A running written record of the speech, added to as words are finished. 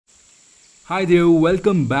Hi there,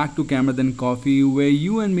 welcome back to Camera Then Coffee, where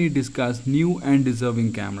you and me discuss new and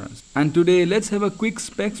deserving cameras. And today let's have a quick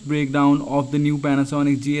specs breakdown of the new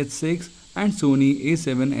Panasonic gh6 and Sony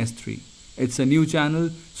A7s3. It's a new channel,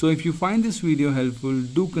 so if you find this video helpful,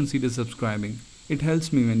 do consider subscribing. It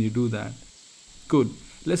helps me when you do that. Good,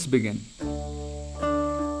 let's begin.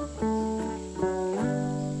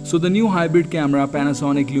 So the new hybrid camera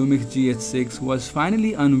Panasonic Lumix gh6 was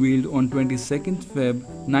finally unveiled on 22nd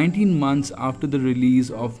Feb, 19 months after the release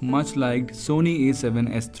of much liked Sony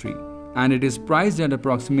A7s3. And it is priced at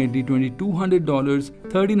approximately $2,200,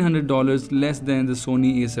 $1,300 less than the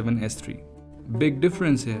Sony A7s3. Big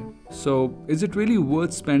difference here. So is it really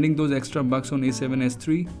worth spending those extra bucks on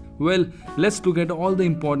A7s3? Well, let's look at all the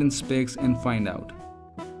important specs and find out.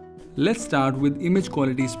 Let's start with image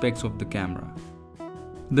quality specs of the camera.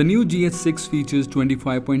 The new gh6 features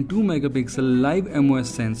 25.2 megapixel live MOS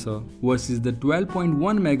sensor versus the 12.1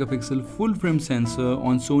 megapixel full frame sensor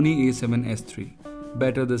on Sony A7s3.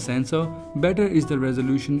 Better the sensor, better is the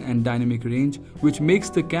resolution and dynamic range, which makes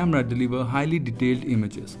the camera deliver highly detailed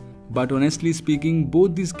images. But honestly speaking,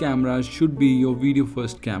 both these cameras should be your video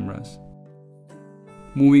first cameras.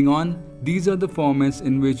 Moving on, these are the formats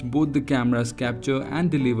in which both the cameras capture and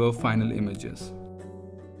deliver final images.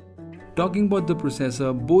 Talking about the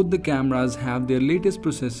processor, both the cameras have their latest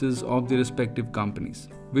processors of their respective companies,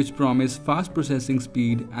 which promise fast processing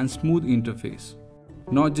speed and smooth interface.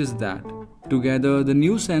 Not just that, together the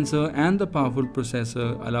new sensor and the powerful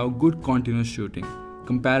processor allow good continuous shooting.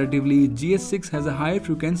 Comparatively, gh6 has a higher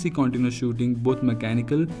frequency continuous shooting, both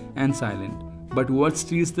mechanical and silent. But what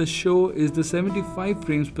steals the show is the 75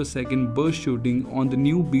 frames per second burst shooting on the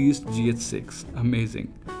new beast gh6.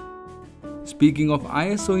 Amazing. Speaking of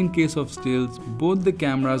ISO in case of stills, both the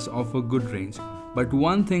cameras offer good range. But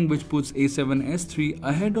one thing which puts A7s3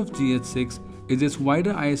 ahead of gh6 is its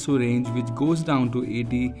wider ISO range, which goes down to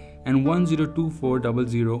 80 and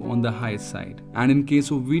 102400 on the highest side. And in case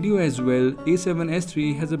of video as well,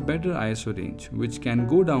 A7s3 has a better ISO range, which can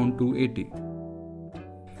go down to 80.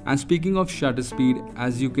 And speaking of shutter speed,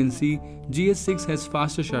 as you can see, gh6 has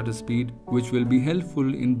faster shutter speed, which will be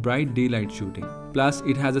helpful in bright daylight shooting. Plus,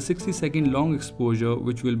 it has a 60-second long exposure,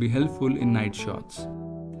 which will be helpful in night shots.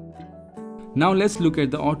 Now let's look at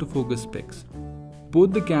the autofocus specs.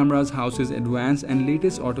 Both the cameras houses advanced and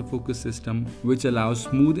latest autofocus system, which allows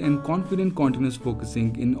smooth and confident continuous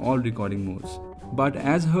focusing in all recording modes. But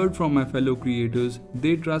as heard from my fellow creators,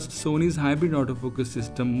 they trust Sony's hybrid autofocus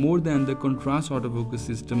system more than the contrast autofocus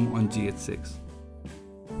system on gh6.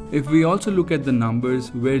 If we also look at the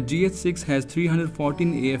numbers, where gh6 has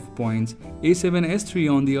 314 AF points,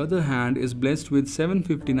 A7s3 on the other hand is blessed with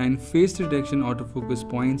 759 face detection autofocus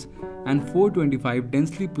points and 425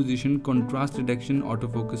 densely positioned contrast detection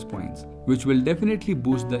autofocus points, which will definitely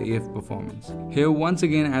boost the AF performance. Here once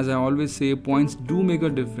again, as I always say, points do make a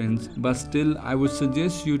difference, but still I would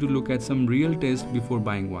suggest you to look at some real tests before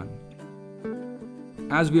buying one.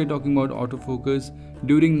 As we are talking about autofocus,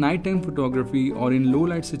 during nighttime photography or in low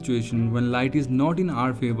light situation when light is not in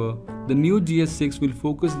our favor, the new gh6 will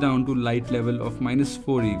focus down to light level of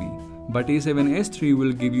 -4 eV. But A7s3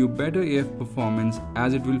 will give you better AF performance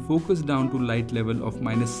as it will focus down to light level of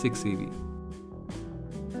 -6 eV.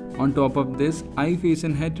 On top of this, eye, face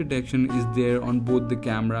and head detection is there on both the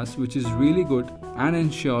cameras, which is really good and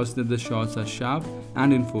ensures that the shots are sharp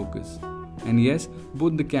and in focus. And yes,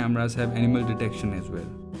 both the cameras have animal detection as well.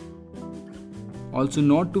 Also,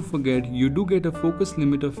 not to forget, you do get a focus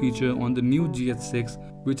limiter feature on the new gh6,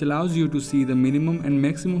 which allows you to see the minimum and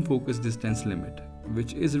maximum focus distance limit,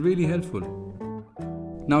 which is really helpful.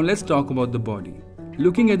 Now let's talk about the body.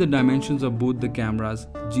 Looking at the dimensions of both the cameras,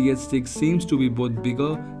 gh6 seems to be both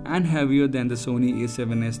bigger and heavier than the Sony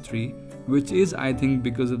A7s3, which is, I think,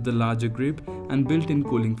 because of the larger grip and built-in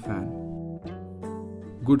cooling fan.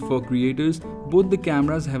 Good for creators, both the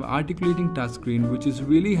cameras have articulating touchscreen, which is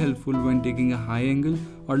really helpful when taking a high angle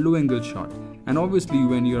or low angle shot, and obviously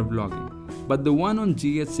when you are vlogging. But the one on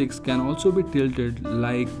gh6 can also be tilted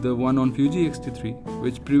like the one on Fuji X-T3,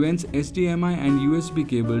 which prevents HDMI and USB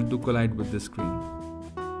cable to collide with the screen.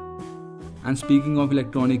 And speaking of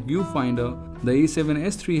electronic viewfinder, the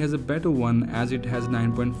A7s3 has a better one as it has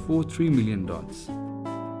 9.43 million dots.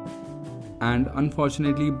 And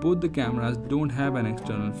unfortunately, both the cameras don't have an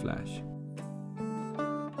external flash.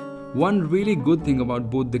 One really good thing about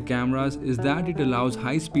both the cameras is that it allows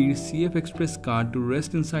high-speed CF Express card to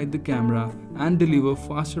rest inside the camera and deliver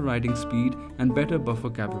faster writing speed and better buffer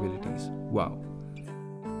capabilities. Wow.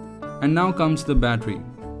 And now comes the battery.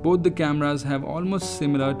 Both the cameras have almost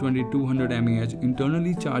similar 2200 mAh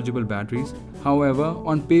internally chargeable batteries. However,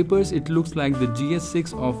 on papers it looks like the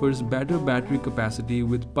gh6 offers better battery capacity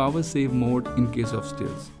with power save mode in case of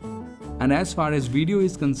stills. And as far as video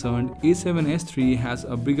is concerned, A7s3 has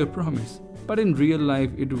a bigger promise. But in real life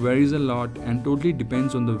it varies a lot and totally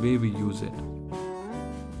depends on the way we use it.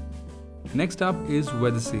 Next up is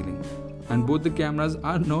weather sealing. And both the cameras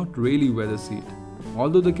are not really weather sealed.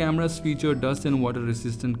 Although the cameras feature dust and water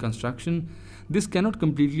resistant construction, this cannot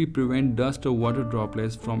completely prevent dust or water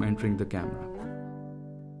droplets from entering the camera.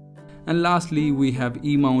 And lastly, we have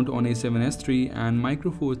E-mount on A7s3 and Micro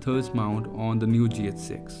Four Thirds mount on the new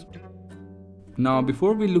gh6. Now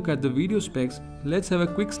before we look at the video specs, let's have a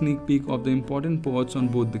quick sneak peek of the important ports on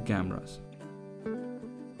both the cameras.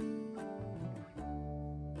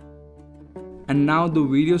 And now the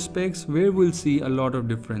video specs, where we'll see a lot of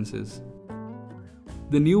differences.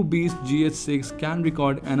 The new Beast gh6 can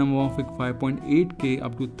record anamorphic 5.8K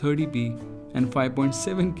up to 30p and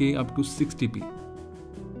 5.7K up to 60p.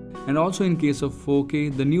 And also in case of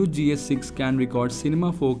 4K, the new gh6 can record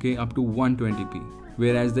Cinema 4K up to 120p,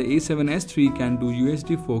 whereas the A7s3 can do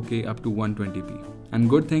UHD 4K up to 120p. And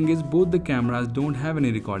good thing is both the cameras don't have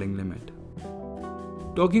any recording limit.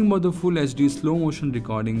 Talking about the full HD slow motion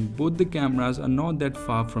recording, both the cameras are not that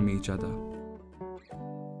far from each other.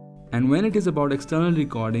 And when it is about external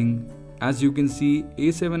recording, as you can see,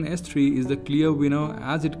 A7s3 is the clear winner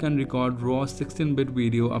as it can record raw 16-bit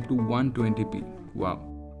video up to 120p. Wow.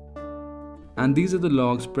 And these are the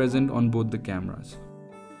logs present on both the cameras.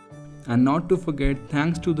 And not to forget,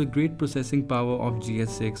 thanks to the great processing power of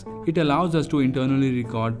gh6, it allows us to internally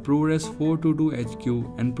record ProRes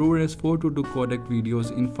 422HQ and ProRes 422 codec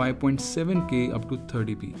videos in 5.7K up to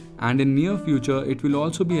 30p. And in near future, it will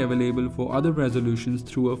also be available for other resolutions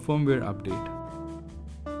through a firmware update.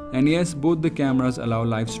 And yes, both the cameras allow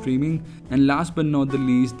live streaming, and last but not the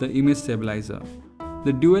least, the image stabilizer.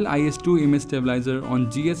 The dual IS2 image stabilizer on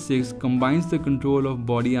gh6 combines the control of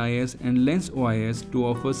body IS and lens OIS to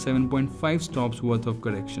offer 7.5 stops worth of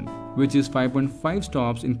correction, which is 5.5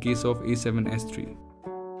 stops in case of A7s3.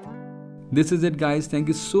 This is it guys, thank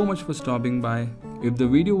you so much for stopping by. If the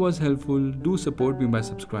video was helpful, do support me by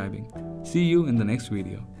subscribing. See you in the next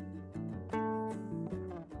video.